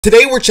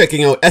Today we're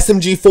checking out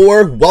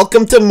SMG4,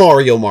 Welcome to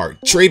Mario Mart,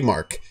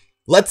 trademark.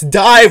 Let's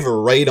dive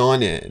right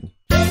on in.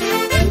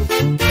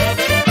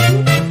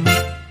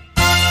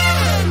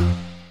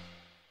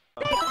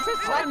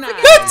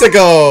 Let's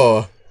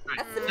go!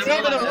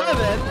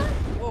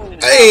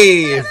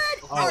 Hey!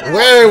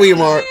 Where are we,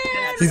 Mart?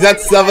 He's at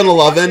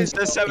 7-Eleven.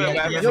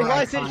 Your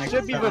license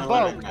should be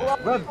revoked.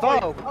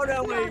 Revoked. Oh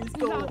no, wait, he's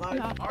still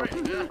alive.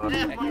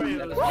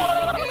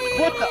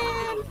 What the?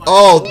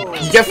 Oh,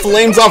 you get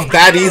flames off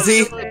that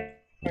easy?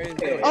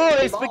 Oh,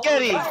 it's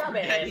spaghetti.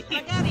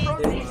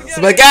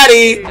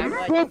 Spaghetti!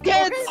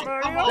 Boopkins!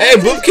 Hey,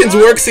 Boopkins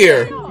works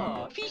here.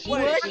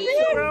 When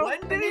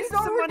did he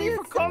start money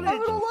for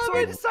college? So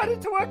he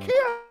decided to work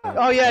here.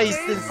 Oh yeah, he's.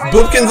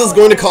 Boopkins is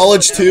going to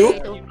college too?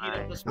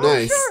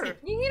 Nice.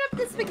 You heat up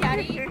the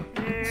spaghetti.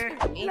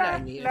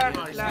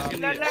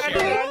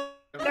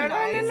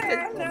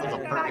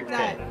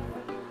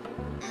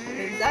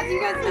 As you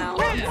guys know,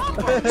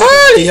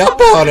 Hurry up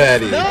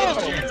already! I'm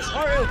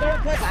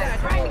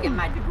trying to get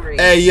my degree.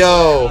 Hey,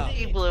 yo!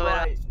 He blew it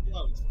up.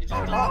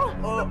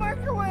 Oh,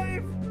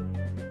 microwave.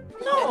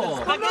 No,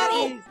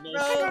 spaghetti.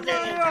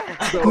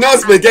 No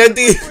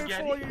spaghetti!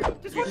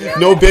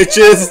 No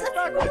bitches!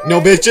 No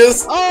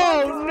bitches!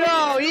 Oh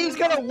no, he's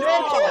gonna win.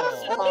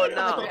 Oh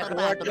no.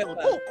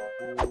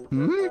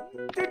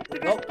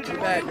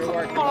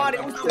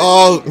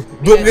 Oh,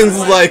 Boopkins is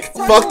like,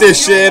 fuck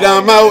this shit,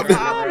 I'm out!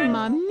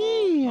 Right.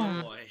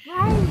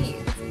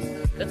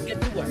 Let's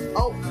get to work.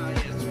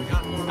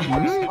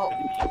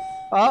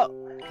 Oh.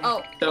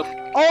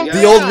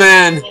 The old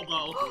man!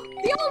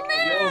 The old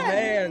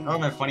man! That would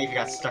have been funny if you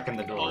got stuck in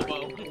the door.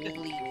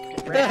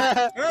 Hurry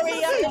up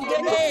and get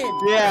in.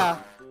 Yeah.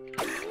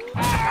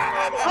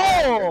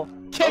 Oh,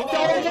 kicked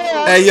over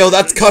there. Hey, yo,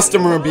 that's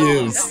customer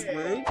abuse.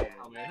 Egg.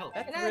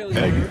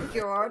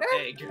 Your order?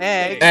 Egg.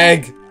 Egg.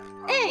 Egg.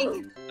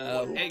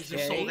 Eggs are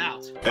sold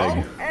out.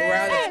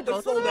 Eggs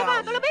are sold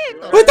out.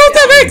 We don't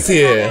have eggs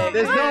here!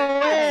 There's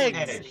no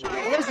eggs.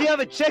 Unless you have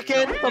a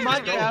chicken from Go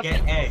Minecraft.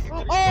 get egg.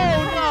 Oh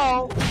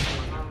no.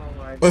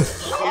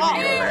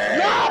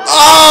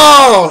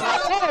 Oh!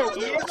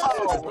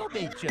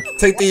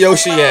 Take the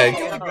Yoshi egg.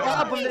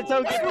 Stop him,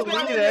 don't get the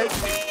lead egg.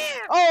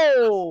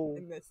 Oh.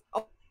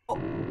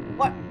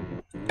 What?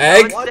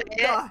 Egg? What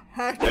the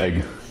heck?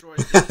 Egg.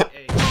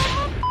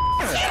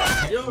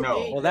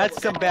 No. Well,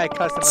 that's some bad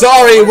customer.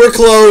 Sorry, we're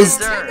closed.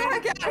 Get the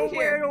heck out of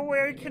here.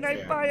 Where can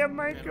I buy a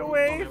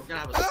microwave? We're gonna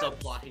have a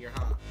subplot here,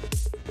 huh?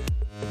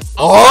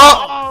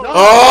 Oh!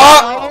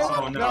 Oh!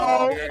 Oh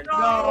no.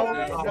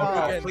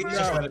 Please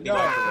just let it be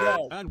back.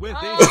 And with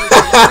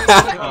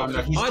Oh,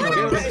 no, he's I'm doing it.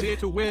 guaranteed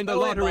to win the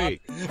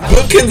lottery.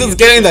 Boopkins is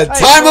getting the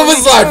time of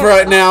his life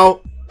right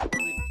now.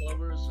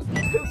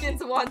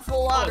 Boopkins wants the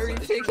lottery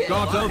ticket.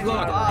 Dogs of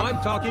luck,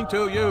 I'm talking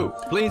to you.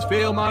 Please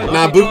feel my Nah,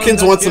 lucky Boopkins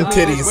charm wants some that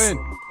gives me titties.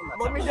 win.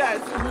 Let me guess,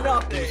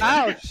 nothing.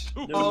 Ouch.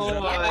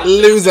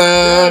 Loser.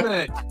 Damn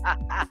it.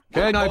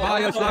 Can I buy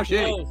a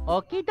SLUSHIE?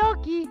 Okie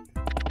dokie.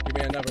 Give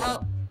me another Oh,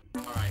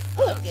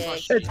 Okay.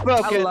 It's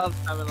broken.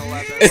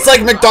 It's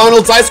like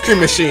McDonald's ice cream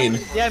machine.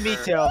 Yeah, me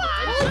too.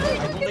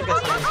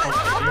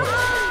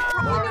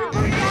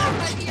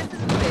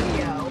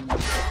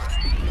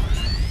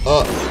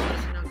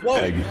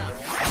 Egg.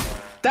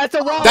 That's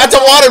a watermelon. That's a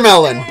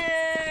watermelon.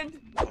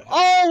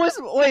 Oh,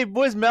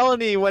 where's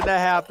Melanie when that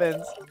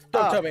happens?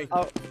 Don't tell me.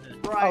 Oh,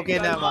 okay,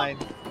 never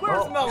mind.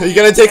 Where's Mel? Are you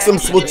gonna take some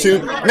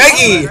Splatoon?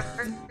 Maggie!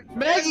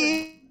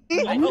 Maggie!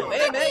 Oh,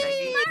 hey,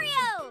 Maggie.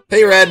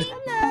 Hey, Red.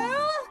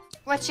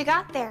 what you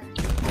got there?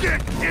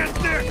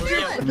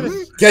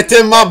 Get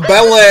in my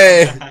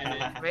belly.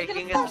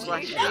 Making a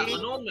SLUSHIE.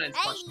 An old man's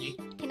SLUSHIE.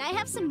 Can I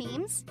have some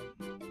memes?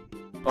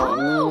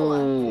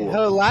 Oh.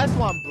 Her last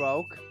one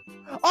broke.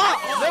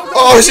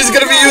 Oh, she's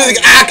gonna be using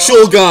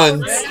actual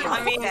guns.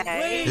 I mean,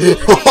 hey.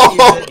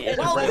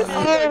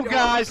 Oh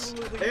gosh,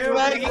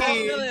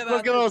 Maggie,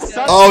 look at little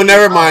son. Oh,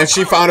 never mind.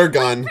 She found her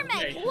gun.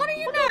 What do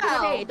you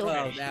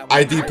know?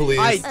 ID, please.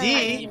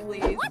 ID?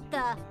 What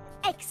the?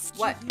 Excuse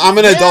What? I'm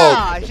an adult.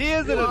 Yeah, she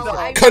is an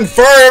adult.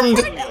 Confirmed.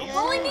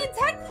 Well, I mean,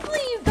 technically,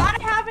 you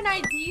gotta have an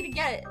ID to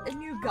get a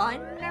new gun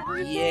and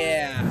everything.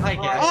 Yeah. I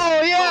guess.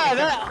 Oh yeah,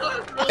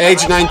 that.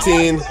 Age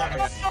 19. me.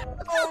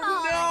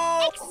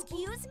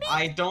 Excuse me?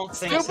 I don't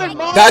think so. Stupid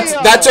Mario.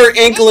 That's her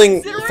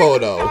inkling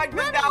photo.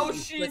 Now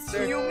she's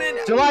human.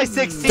 July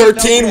 16th.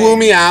 13 okay.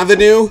 Woomy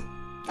Avenue.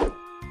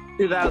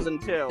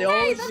 2002. The Hey,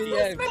 only that's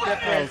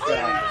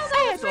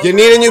difference. You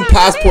need a new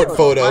passport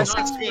photo.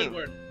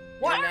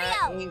 What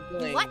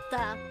the?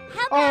 How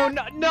Oh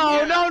no,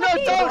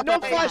 don't, no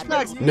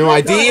flashbacks. No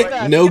ID,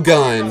 no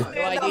gun.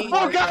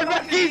 Oh god,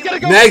 Maggie's gonna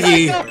go.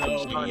 Maggie.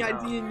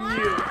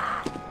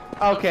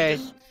 Okay.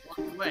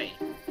 Wait.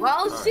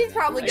 Well, she's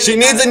probably gonna. She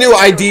needs a new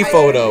ID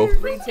photo.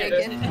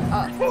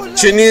 Retaken.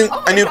 She needs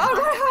a new.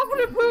 What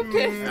happened to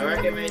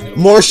Boopkins?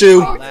 More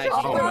shoe.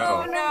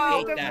 Oh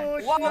no.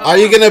 Are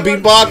you gonna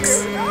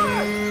beatbox?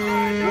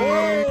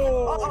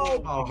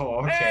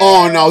 Oh, okay.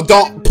 Oh no!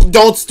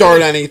 Don't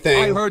start I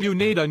anything. heard you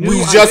need a new We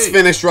just ID.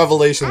 finished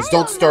Revelations.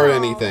 Don't start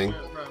anything.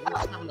 We're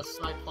just having a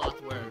side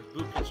plot where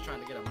Boopkins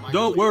trying to get a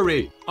Don't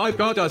worry, I've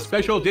got a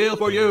special deal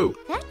for you.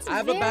 That's I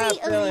have a very bad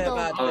feeling illegal.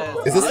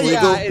 about Is this. this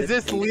legal? Yeah, is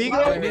this legal?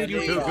 I need you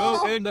to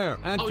go in there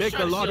and Oh, take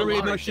the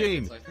lottery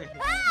machine.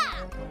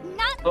 Ah,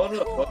 not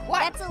cool.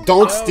 That's illegal.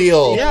 Don't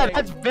steal. Yeah,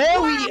 that's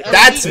very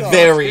That's illegal.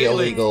 very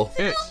illegal.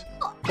 It's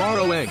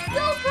borrowing.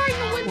 Still trying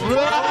to win.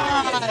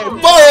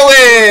 Right.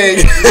 Borrowing!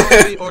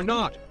 Lottery or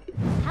not.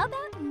 How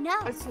about no?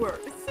 I swear,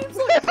 it seems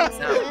like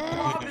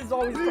Bob is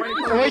always trying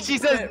to The way she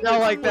says no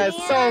like that is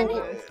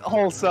so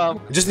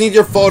wholesome. Just need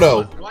your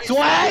photo.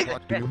 Swag!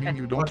 What do you mean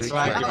you don't take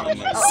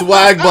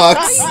Swag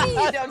bucks. You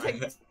don't take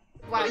this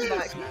flag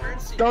back.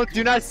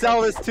 Do not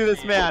sell this to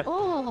this man.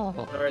 Oh.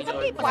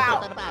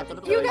 Wow. Oh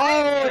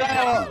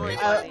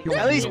no!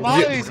 At least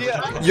Molly's here.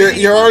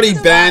 You're already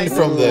banned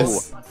from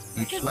this.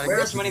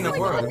 Where's money in the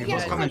world?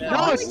 What's coming?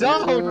 No,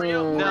 don't.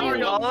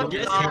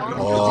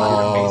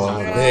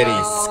 Oh,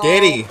 very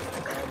scary.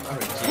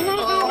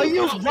 Are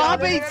you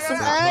robbing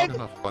Swag?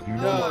 But you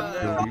know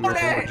you'll be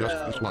here just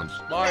this once.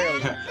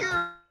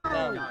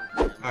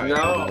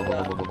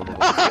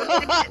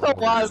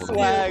 Wow,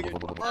 Swag.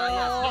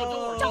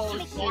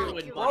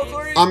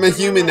 I'm a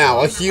human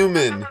now, a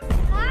human.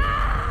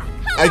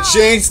 I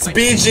changed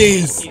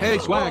species. Hey,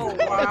 Swag.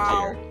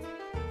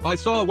 I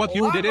saw what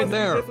you did in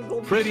there.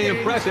 Pretty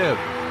impressive.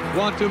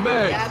 Want to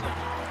make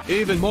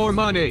even more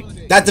money.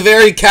 That's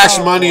very cash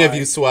money of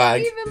you,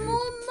 Swag. Even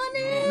more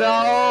money. No.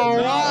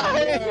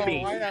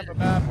 I have a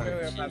bad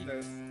feeling about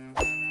this.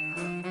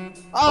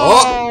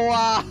 Oh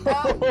wow.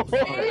 Oh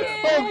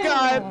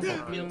god.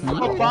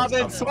 Oh, Bob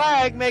and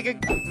Swag make a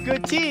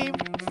good team.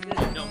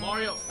 No,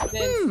 Mario.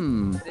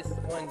 Since this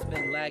one's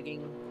been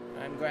lagging,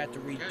 I'm glad to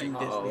redo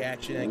this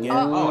reaction again.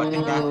 Oh, I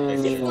think that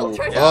He's still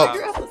trying to Oh.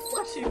 figure out the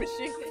slushy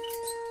machine.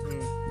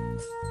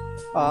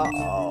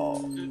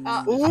 Uh-oh.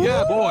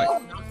 Yeah, boy.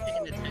 Not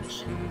paying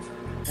attention.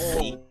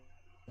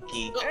 And,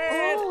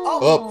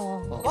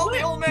 Oh. oh,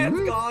 the old man's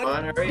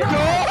gone.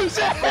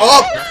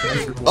 Oh!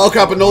 Oh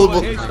crap, a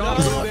notable. Hey, stop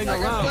moving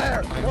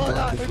around.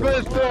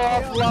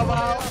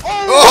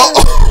 Oh!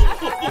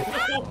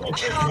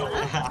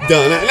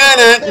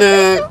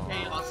 Dun-na-na-na-na.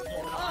 Chaos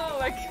going on. Oh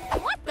my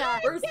god. What the?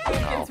 Where's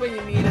Pinkins when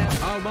you need him?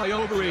 How my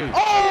ovaries?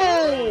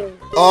 Oh!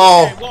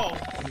 Oh, Whoa.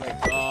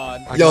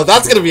 God. yo,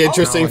 that's gonna be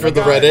interesting for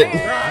the Reddit.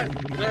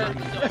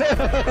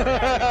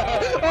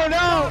 Oh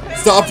no!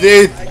 Stop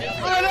the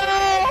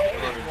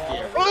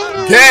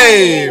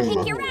game.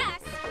 Kick your ass.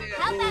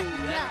 How about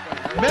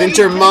no? Didn't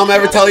your mom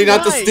ever tell you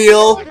not to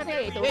steal?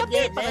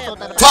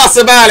 Toss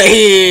him out of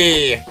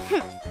here.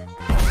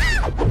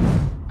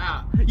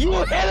 Ah. You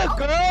hit a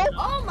girl?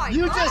 Oh my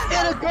You god. just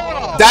hit a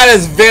girl! That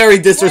is very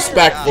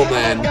disrespectful,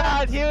 man.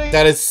 God, here we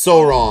That is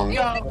so wrong.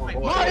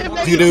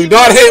 go. You do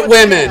not hit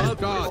women. Oh,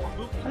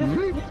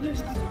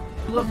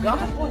 God.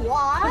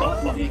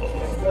 Why?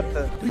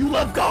 You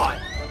love God!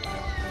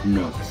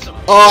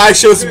 Oh, I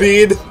show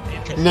speed.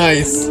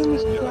 Nice.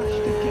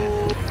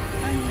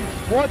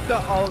 What the?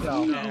 Oh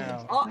no.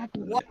 What?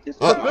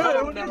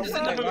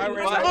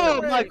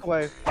 Oh,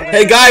 microwave.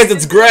 Hey guys,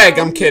 it's Greg.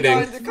 I'm kidding.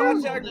 Into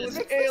contact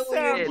with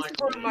aliens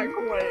from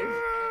microwave.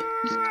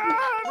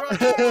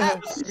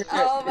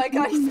 Oh my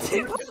god, he's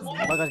dead.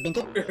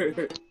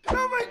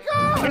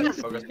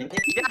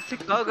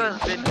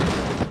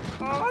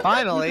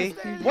 Finally.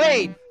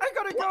 Wait! I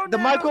gotta go The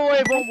now.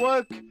 microwave won't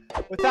work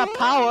without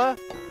power.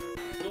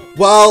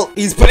 Well,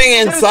 he's putting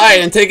it inside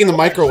and taking the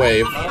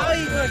microwave.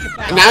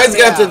 And now he's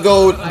gonna have to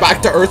go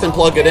back to Earth and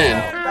plug it in.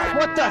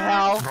 What the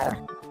hell?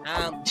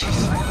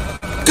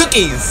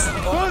 Cookies!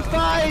 Good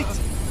fight!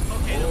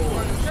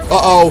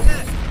 Uh-oh.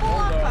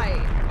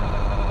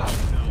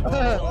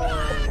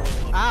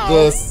 Ow.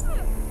 The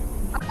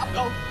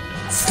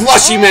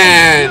Slushy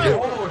Man!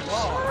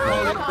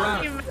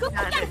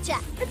 Gotcha.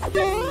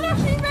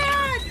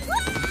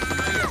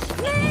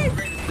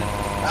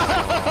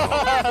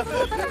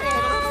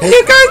 Hey,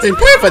 you guys didn't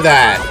pay for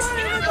that!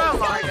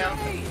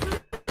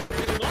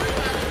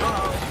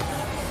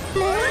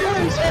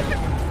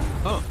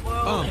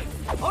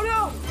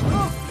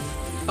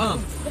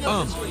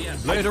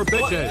 Later,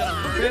 bitches.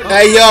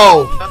 Hey,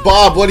 yo!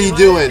 Bob, what are you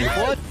doing?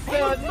 What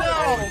the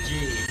no?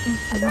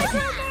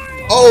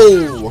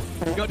 Oh!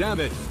 God damn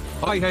it.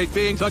 I hate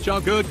being such a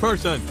good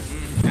person.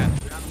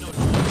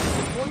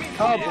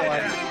 Oh boy.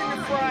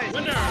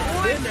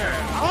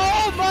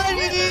 Oh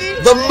money!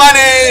 The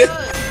money!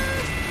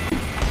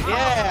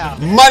 Yeah!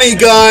 Money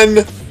gun!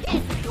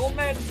 Old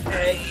man's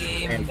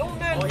dead. Old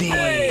man's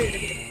dead.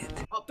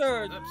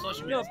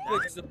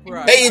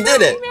 Hey, you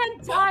did it! Man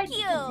died. Thank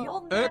you. The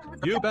old man was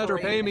You better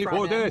pay me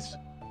for this.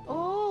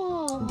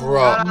 Oh.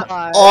 Bro.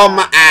 Oh,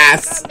 my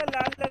ass.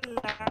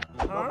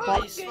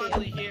 He's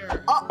finally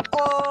here.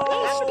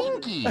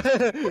 Uh-oh.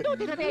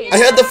 I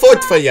had the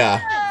foot for ya.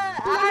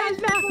 I'm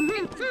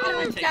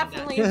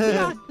definitely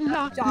Yeah,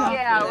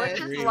 let's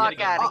just walk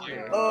out of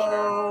here.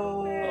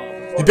 Oh.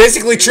 He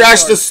basically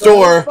trashed the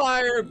store.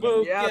 Fire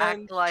boot. Yeah.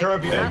 Act like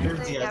nothing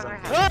ever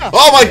happened.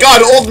 Oh my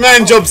god, old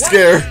man jump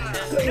scare. Old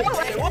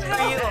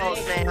man.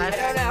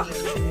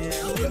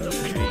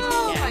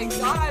 Oh my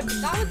god,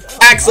 that was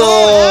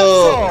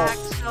Axel!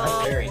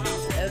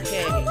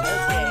 Okay.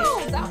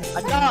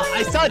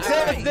 I saw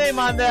Tim's name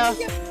on there.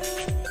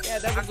 Yeah,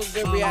 that was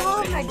a good reaction.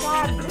 Oh my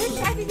god, I wish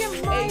I could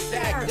get mine. Hey,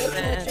 Zach, just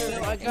to let you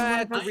know, I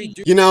got to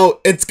redo. You know,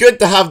 it's good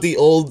to have the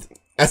old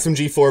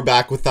SMG4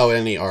 back without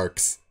any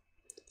arcs.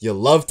 You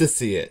love to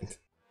see it.